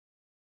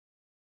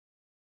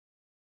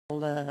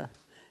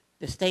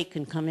the state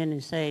can come in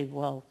and say,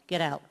 well,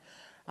 get out.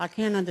 I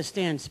can't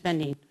understand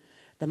spending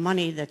the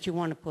money that you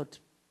want to put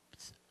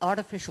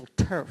artificial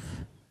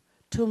turf,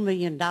 $2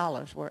 million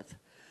worth.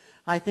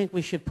 I think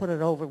we should put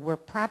it over where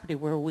property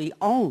where we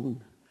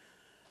own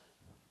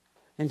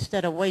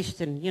instead of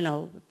wasting, you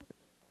know,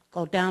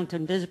 go down to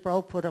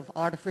Disbro, put an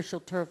artificial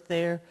turf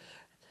there,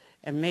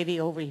 and maybe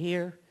over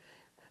here.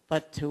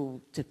 But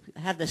to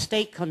have the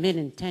state come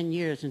in 10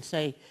 years and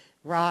say,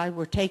 Rye,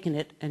 we're taking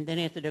it, and then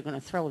after they're going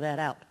to throw that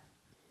out.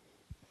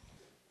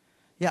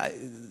 Yeah,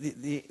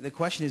 the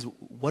question is,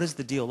 what does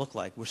the deal look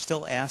like? We're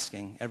still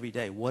asking every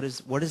day, what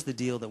is the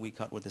deal that we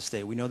cut with the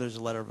state? We know there's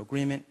a letter of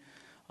agreement.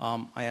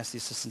 I asked the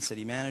assistant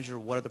city manager,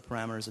 what are the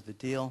parameters of the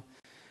deal?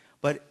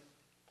 But,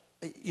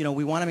 you know,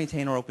 we want to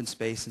maintain our open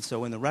space, and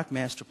so in the rec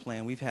master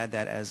plan, we've had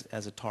that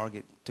as a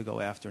target to go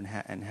after and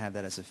have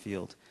that as a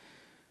field.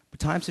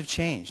 But times have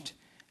changed,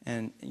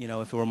 and, you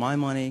know, if it were my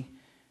money,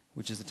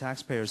 which is the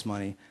taxpayers'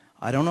 money,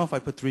 I don't know if I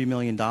put $3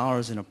 million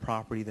in a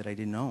property that I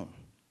didn't own.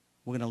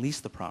 We're going to lease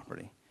the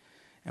property,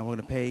 and we're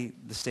going to pay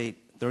the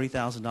state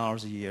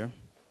 $30,000 a year,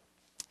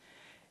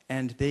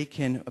 and they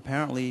can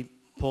apparently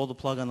pull the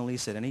plug on the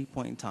lease at any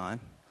point in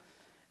time.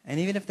 And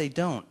even if they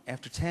don't,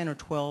 after 10 or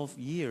 12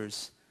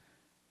 years,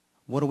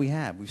 what do we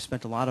have? We've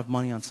spent a lot of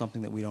money on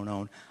something that we don't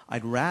own.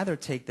 I'd rather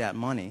take that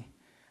money,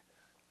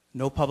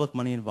 no public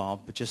money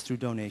involved, but just through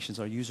donations.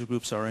 Our user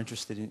groups are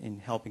interested in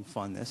helping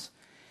fund this,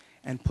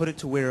 and put it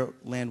to where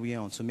land we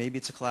own. So maybe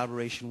it's a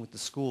collaboration with the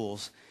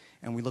schools,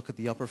 and we look at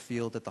the upper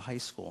field at the high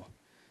school.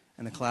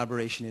 And the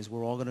collaboration is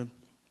we're all going to,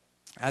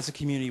 as a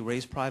community,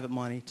 raise private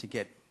money to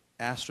get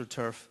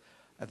AstroTurf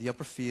at the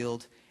upper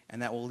field,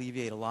 and that will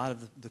alleviate a lot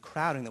of the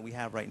crowding that we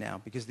have right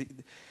now. Because the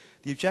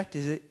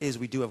objective is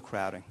we do have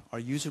crowding. Our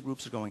user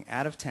groups are going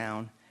out of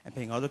town and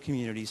paying other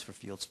communities for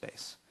field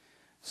space.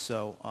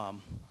 So,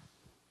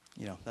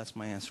 you know, that's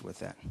my answer with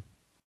that.